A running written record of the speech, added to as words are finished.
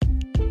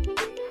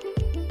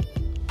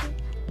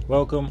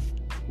Welcome,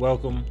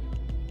 welcome,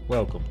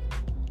 welcome.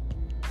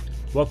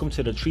 Welcome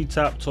to the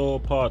Treetop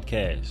Tall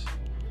Podcast,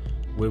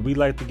 where we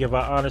like to give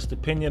our honest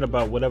opinion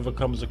about whatever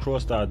comes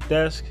across our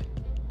desk.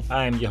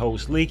 I am your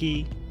host,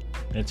 Leaky,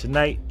 and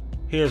tonight,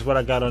 here's what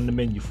I got on the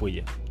menu for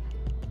you.